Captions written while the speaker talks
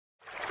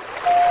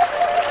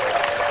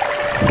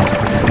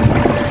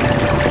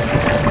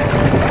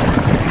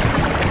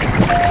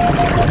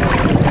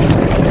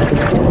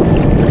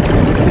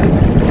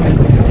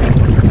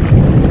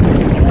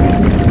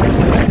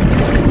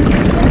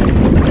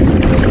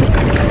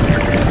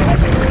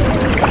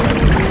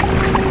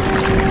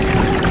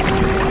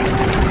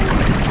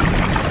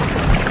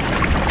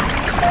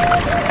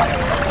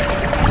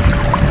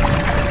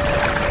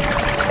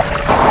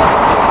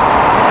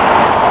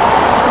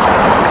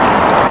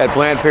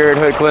Planned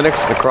Parenthood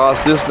clinics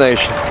across this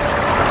nation,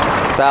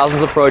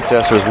 thousands of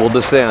protesters will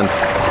descend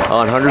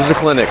on hundreds of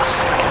clinics,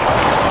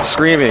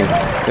 screaming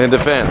in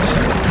defense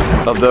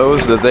of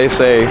those that they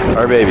say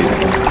are babies.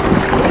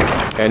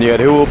 And yet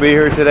who will be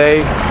here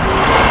today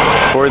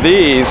for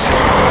these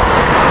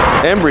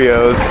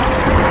embryos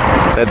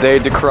that they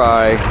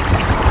decry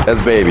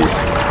as babies?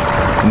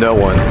 No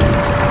one.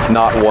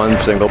 Not one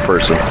single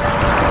person.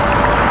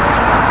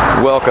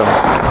 Welcome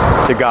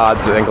to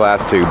Gods and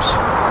Glass Tubes.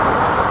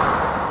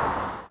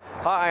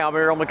 Hi, I'm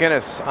Errol.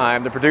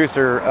 I'm the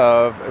producer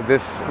of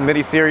this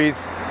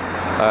mini-series,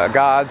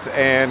 Gods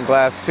and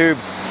Glass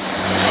Tubes.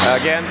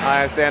 Again,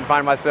 I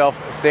find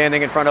myself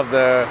standing in front of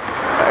the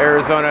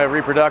Arizona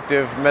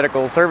Reproductive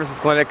Medical Services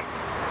Clinic,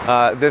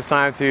 this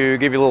time to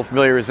give you a little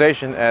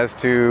familiarization as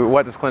to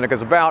what this clinic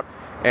is about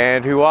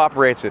and who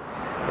operates it.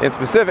 In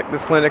specific,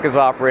 this clinic is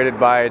operated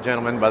by a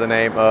gentleman by the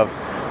name of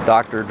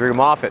Dr. Drew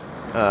Moffitt.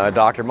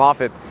 Dr.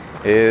 Moffitt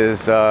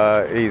is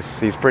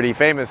he's pretty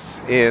famous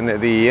in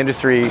the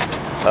industry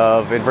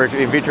of in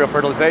vitro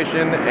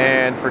fertilization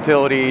and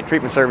fertility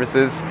treatment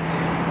services.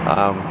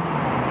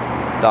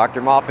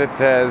 Dr. Moffitt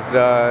has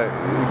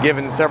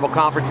given several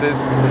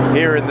conferences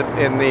here in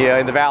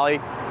the Valley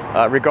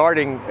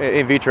regarding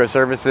in vitro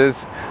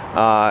services,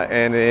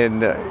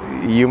 and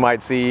you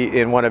might see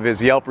in one of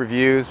his Yelp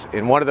reviews,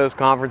 in one of those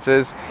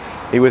conferences,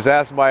 he was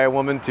asked by a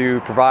woman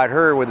to provide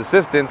her with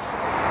assistance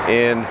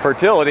in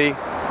fertility,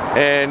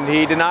 and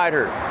he denied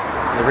her.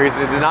 The reason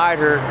he denied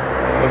her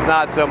was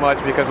not so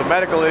much because of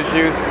medical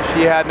issues.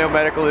 She had no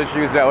medical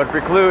issues that would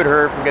preclude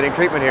her from getting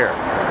treatment here.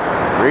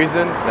 The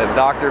reason that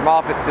Dr.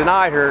 Moffitt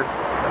denied her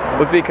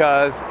was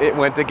because it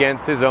went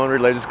against his own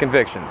religious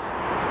convictions.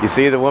 You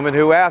see, the woman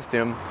who asked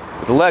him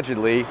was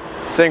allegedly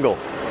single.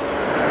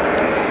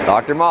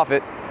 Dr.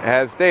 Moffitt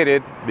has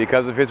stated,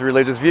 because of his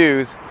religious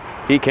views,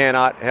 he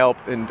cannot help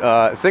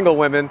single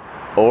women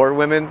or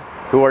women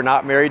who are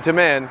not married to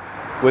men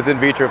with in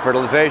vitro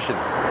fertilization.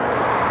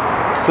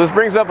 So this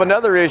brings up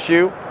another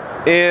issue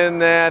in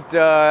that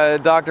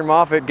Dr.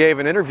 Moffitt gave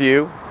an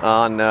interview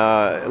on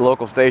a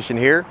local station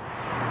here,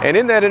 and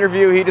in that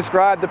interview he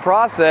described the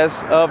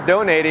process of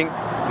donating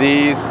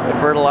these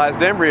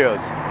fertilized embryos.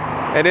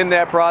 And in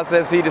that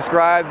process he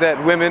described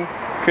that women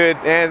could,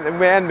 and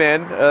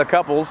men,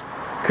 couples,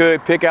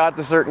 could pick out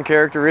the certain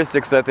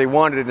characteristics that they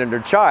wanted in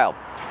their child.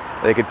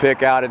 They could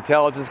pick out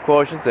intelligence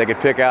quotients, they could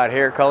pick out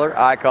hair color,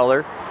 eye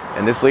color,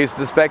 and this leads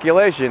to the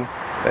speculation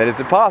that is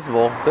it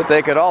possible that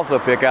they could also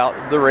pick out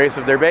the race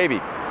of their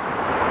baby.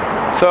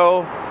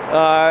 So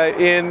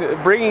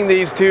in bringing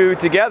these two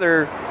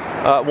together,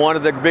 one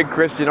of the big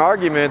Christian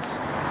arguments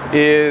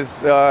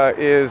is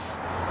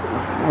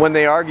when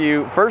they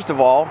argue, first of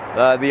all,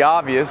 the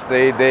obvious.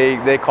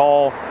 They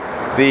call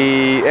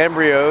the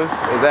embryos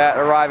that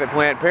arrive at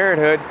Planned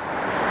Parenthood,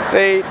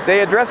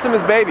 they address them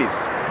as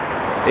babies.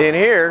 In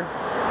here,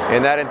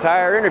 in that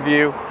entire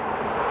interview,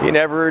 he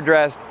never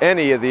addressed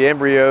any of the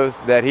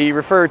embryos that he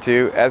referred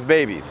to as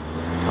babies.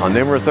 On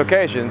numerous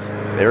occasions,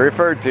 they were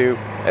referred to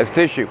as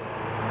tissue.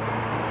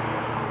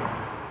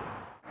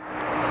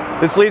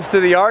 This leads to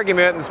the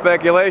argument and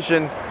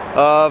speculation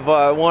of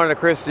one of the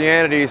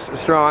Christianity's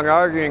strong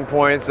arguing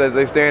points as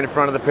they stand in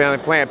front of the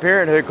Planned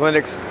Parenthood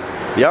clinics,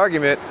 the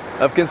argument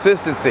of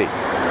consistency.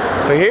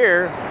 So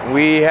here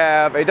we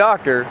have a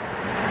doctor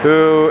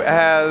who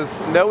has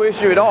no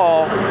issue at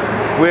all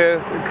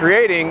with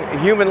creating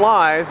human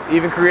lives,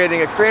 even creating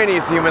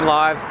extraneous human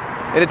lives,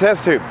 in a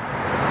test tube.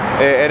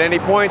 At any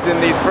point in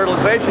the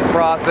fertilization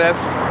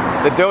process,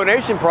 the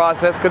donation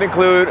process could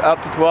include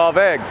up to 12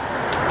 eggs.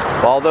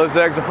 If all those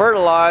eggs are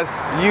fertilized,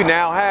 you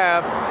now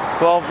have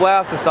 12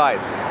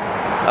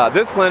 blastocytes.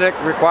 This clinic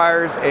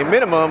requires a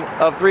minimum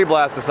of 3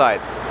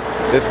 blastocytes.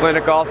 This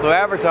clinic also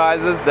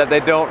advertises that they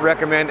don't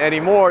recommend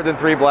any more than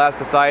 3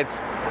 blastocytes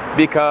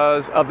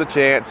because of the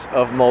chance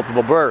of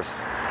multiple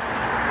births.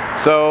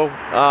 So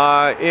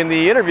in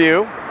the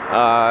interview,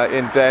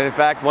 in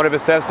fact, one of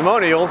his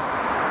testimonials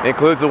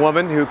includes a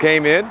woman who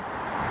came in,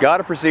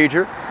 got a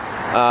procedure.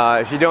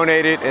 She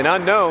donated an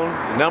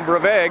unknown number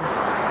of eggs.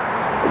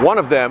 One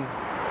of them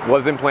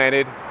was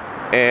implanted,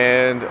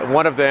 and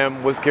one of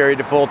them was carried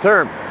to full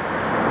term.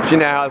 She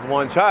now has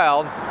 1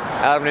 child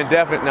out of an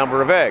indefinite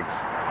number of eggs.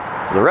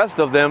 The rest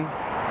of them,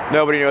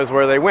 nobody knows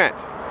where they went.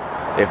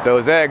 If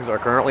those eggs are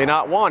currently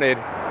not wanted,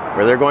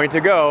 where they're going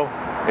to go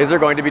is they're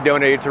going to be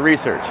donated to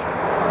research.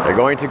 They're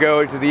going to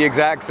go to the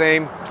exact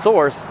same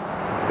source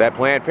that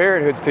Planned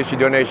Parenthood's tissue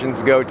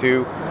donations go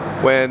to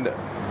when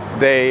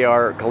they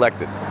are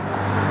collected.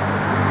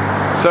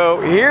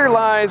 So here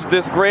lies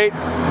this great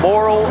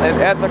moral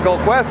and ethical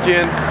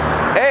question.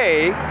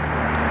 A,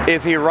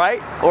 is he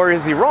right or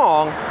is he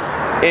wrong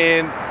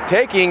in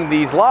taking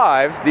these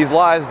lives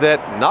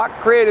that not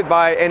created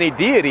by any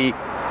deity,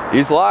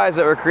 these lives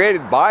that were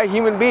created by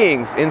human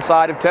beings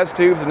inside of test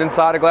tubes and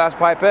inside of glass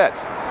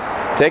pipettes,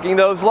 taking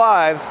those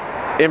lives,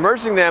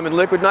 immersing them in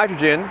liquid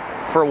nitrogen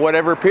for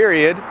whatever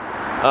period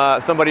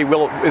somebody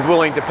is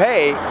willing to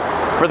pay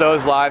for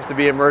those lives to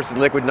be immersed in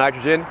liquid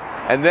nitrogen,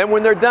 and then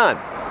when they're done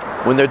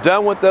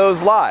with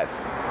those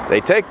lives, They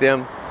take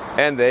them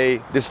and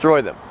they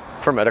destroy them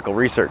for medical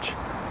research.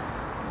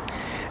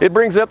 It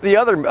brings up the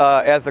other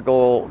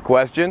ethical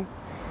question.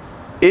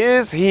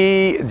 Is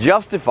he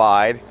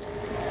justified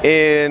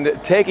in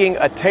taking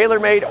a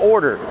tailor-made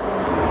order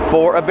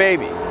for a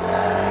baby?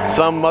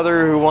 Some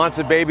mother who wants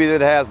a baby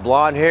that has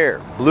blonde hair,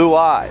 blue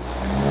eyes,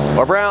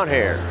 or brown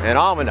hair and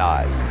almond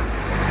eyes.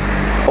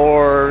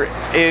 Or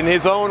in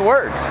his own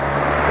words,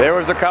 there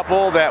was a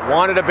couple that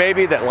wanted a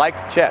baby that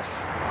liked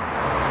chess.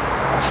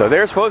 So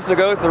they're supposed to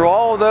go through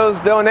all of those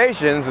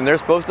donations and they're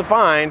supposed to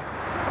find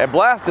a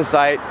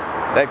blastocyte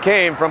that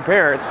came from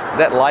parents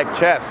that like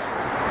chess.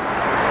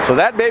 So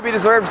that baby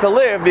deserves to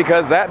live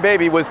because that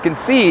baby was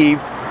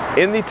conceived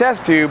in the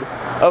test tube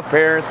of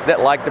parents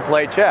that like to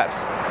play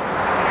chess.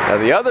 Now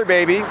the other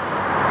baby,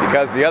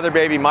 because the other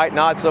baby might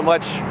not so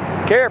much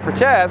care for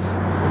chess,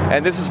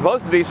 and this is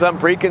supposed to be some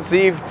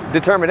preconceived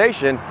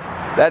determination,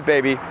 that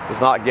baby does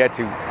not get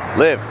to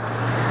live.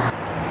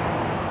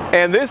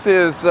 And this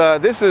is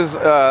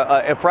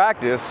a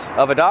practice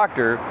of a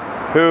doctor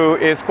who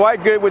is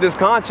quite good with his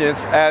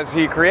conscience as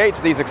he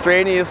creates these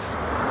extraneous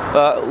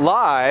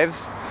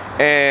lives,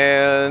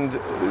 and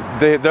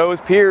those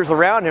peers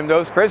around him,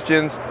 those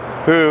Christians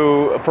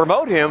who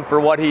promote him for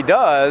what he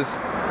does,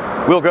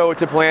 will go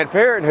to Planned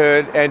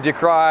Parenthood and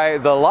decry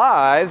the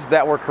lies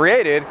that were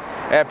created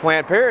at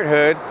Planned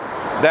Parenthood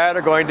that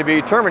are going to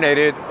be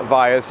terminated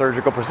via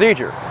surgical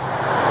procedure.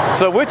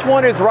 So which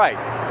one is right?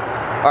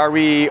 Are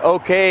we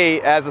okay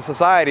as a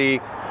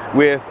society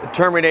with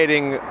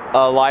terminating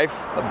a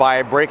life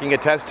by breaking a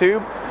test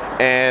tube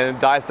and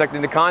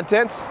dissecting the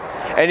contents?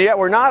 And yet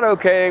we're not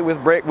okay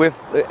with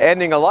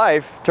ending a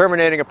life,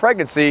 terminating a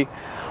pregnancy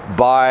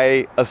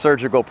by a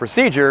surgical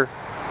procedure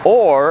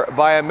or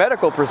by a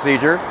medical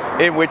procedure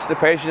in which the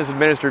patient is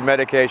administered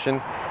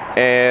medication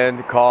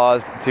and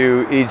caused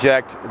to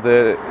eject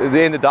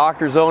in the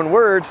doctor's own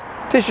words,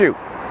 tissue.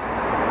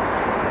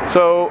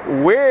 So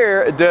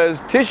where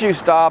does tissue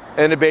stop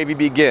and a baby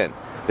begin?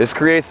 This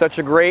creates such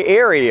a gray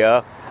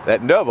area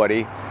that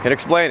nobody can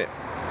explain it.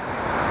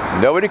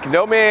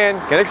 No man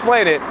can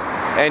explain it,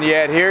 and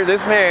yet here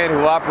this man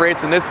who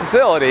operates in this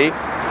facility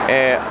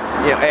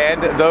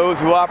and those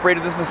who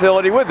operated this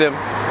facility with him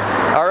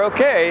are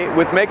okay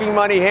with making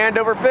money hand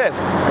over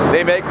fist.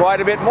 They make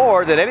quite a bit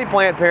more than any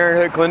Planned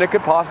Parenthood clinic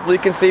could possibly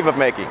conceive of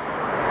making.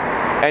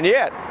 And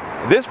yet,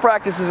 this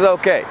practice is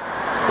okay.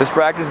 This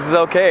practice is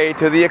okay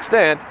to the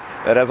extent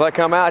that as I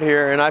come out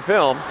here and I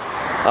film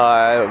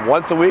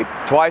once a week,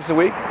 twice a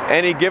week,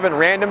 any given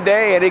random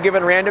day, any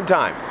given random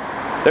time,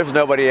 there's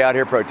nobody out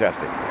here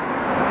protesting.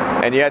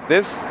 And yet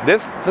this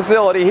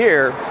facility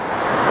here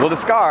will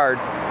discard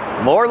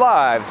more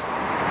lives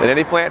than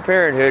any Planned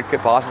Parenthood could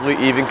possibly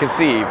even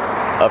conceive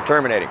of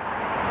terminating.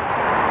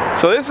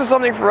 So this is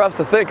something for us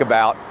to think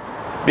about,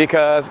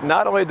 because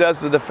not only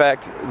does it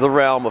affect the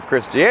realm of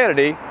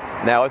Christianity,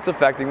 now it's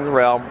affecting the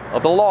realm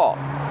of the law.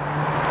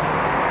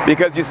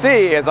 Because you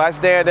see, as I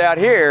stand out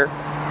here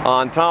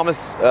on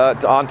Thomas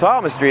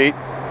Street,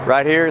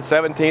 right here at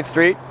 17th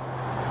Street,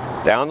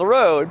 down the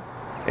road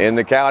in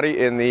the county,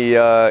 in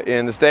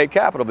the state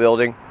capitol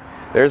building,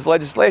 there's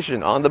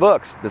legislation on the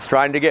books that's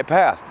trying to get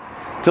passed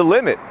to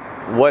limit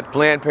what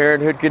Planned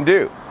Parenthood can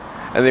do.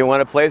 And they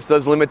want to place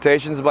those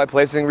limitations by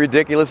placing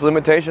ridiculous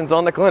limitations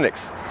on the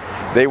clinics.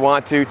 They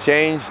want to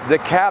change the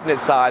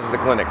cabinet size of the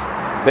clinics.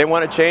 They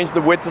want to change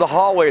the width of the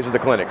hallways of the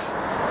clinics.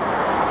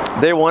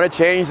 They want to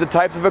change the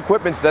types of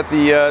equipments that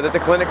the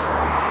clinics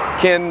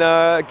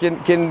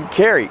can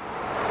carry.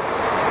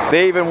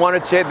 They even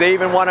want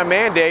to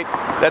mandate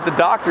that the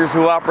doctors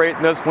who operate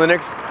in those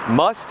clinics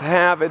must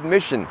have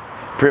admission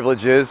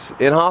privileges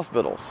in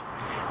hospitals.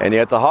 And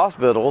yet the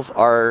hospitals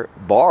are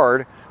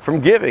barred from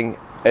giving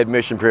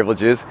admission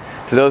privileges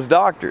to those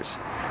doctors.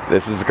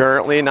 This is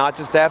currently not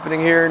just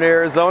happening here in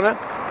Arizona.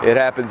 It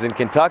happens in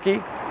Kentucky.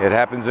 It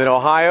happens in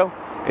Ohio.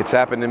 It's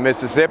happened in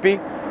Mississippi.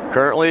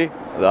 Currently,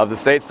 of the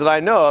states that I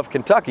know of,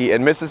 Kentucky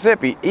and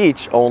Mississippi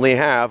each only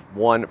have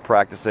one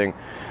practicing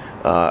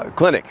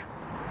clinic.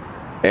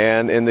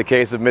 And in the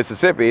case of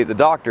Mississippi, the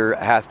doctor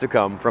has to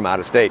come from out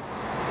of state.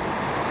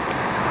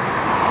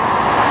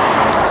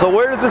 So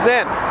where does this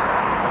end?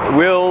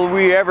 Will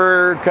we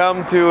ever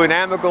come to an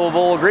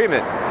amicable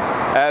agreement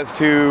as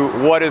to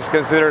what is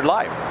considered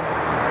life?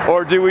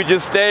 Or do we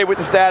just stay with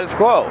the status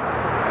quo,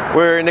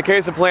 where in the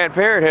case of Planned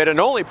Parenthood, and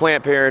only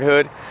Planned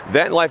Parenthood,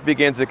 then life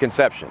begins at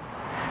conception?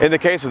 In the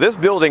case of this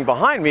building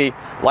behind me,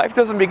 life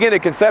doesn't begin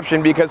at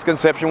conception because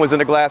conception was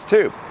in a glass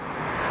tube.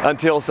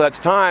 Until such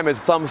time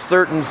as some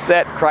certain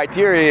set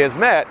criteria is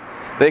met,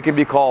 they can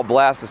be called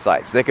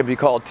blastocytes, they can be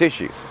called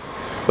tissues,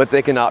 but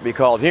they cannot be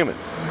called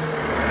humans.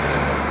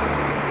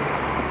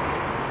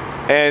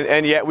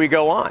 And yet we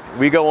go on.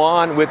 We go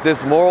on with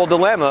this moral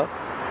dilemma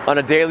on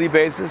a daily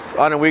basis,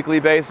 on a weekly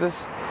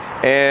basis,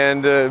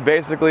 and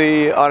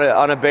basically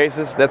on a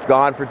basis that's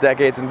gone for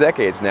decades and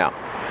decades now.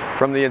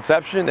 From the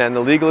inception and the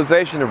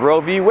legalization of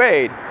Roe v.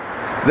 Wade,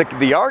 the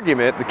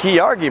key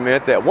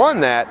argument that won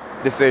that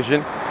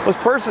decision was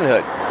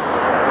personhood.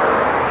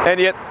 And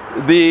yet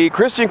the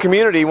Christian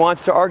community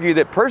wants to argue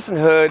that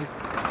personhood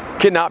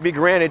cannot be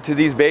granted to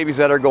these babies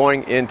that are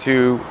going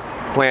into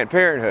Planned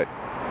Parenthood.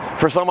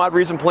 For some odd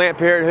reason, Planned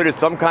Parenthood is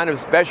some kind of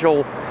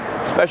special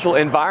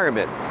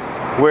environment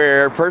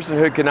where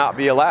personhood cannot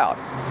be allowed.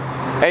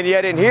 And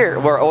yet in here,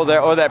 or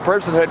that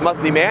personhood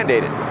must be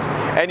mandated.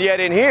 And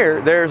yet in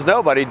here, there's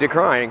nobody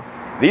decrying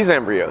these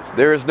embryos.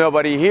 There is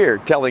nobody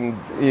here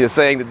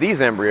saying that these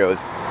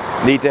embryos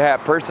need to have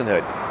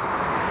personhood.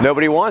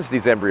 Nobody wants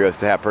these embryos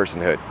to have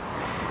personhood.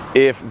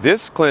 If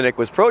this clinic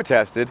was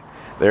protested,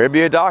 there would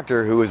be a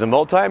doctor who was a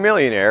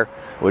multi-millionaire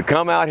would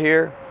come out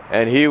here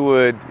and he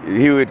would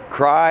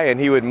cry and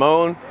he would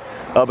moan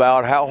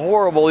about how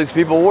horrible these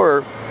people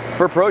were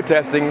for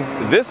protesting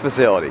this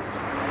facility.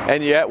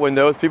 And yet when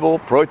those people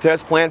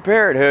protest Planned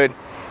Parenthood,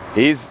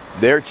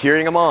 they're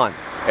cheering them on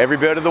every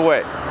bit of the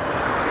way.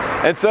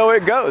 And so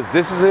it goes.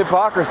 This is the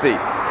hypocrisy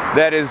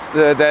that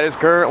is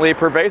currently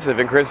pervasive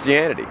in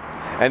Christianity.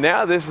 And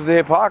now this is the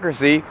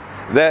hypocrisy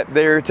that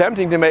they're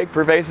attempting to make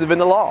pervasive in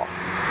the law.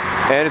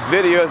 And it's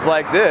videos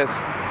like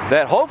this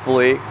that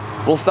hopefully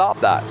will stop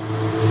that.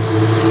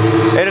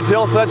 And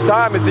until such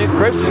time as these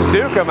Christians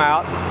do come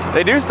out,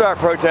 they do start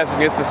protesting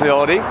this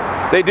facility,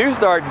 they do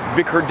start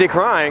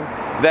decrying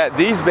that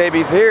these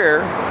babies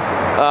here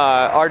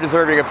are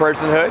deserving of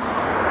personhood,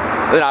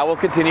 then I will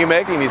continue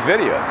making these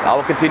videos. I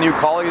will continue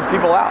calling these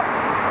people out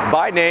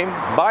by name,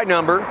 by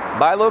number,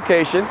 by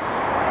location,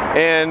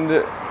 and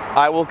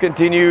I will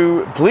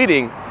continue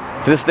pleading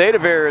to the state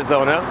of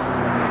Arizona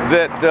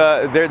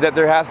that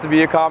there has to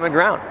be a common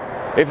ground.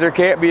 If there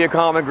can't be a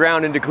common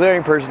ground in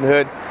declaring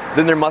personhood,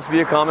 then there must be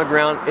a common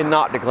ground in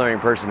not declaring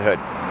personhood.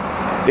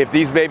 If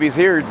these babies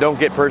here don't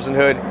get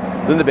personhood,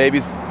 then the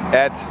babies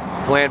at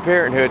Planned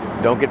Parenthood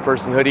don't get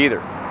personhood either.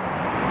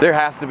 There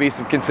has to be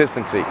some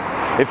consistency.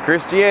 If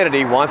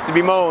Christianity wants to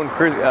be mown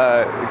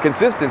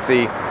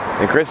consistency,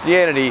 then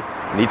Christianity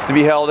needs to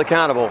be held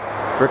accountable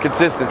for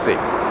consistency.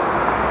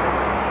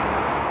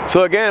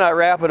 So again, I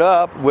wrap it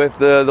up with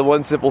the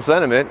one simple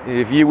sentiment.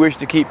 If you wish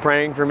to keep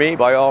praying for me,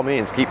 by all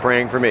means, keep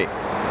praying for me,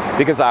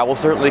 because I will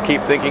certainly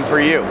keep thinking for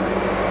you.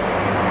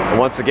 And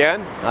once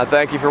again, I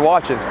thank you for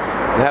watching,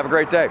 and have a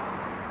great day.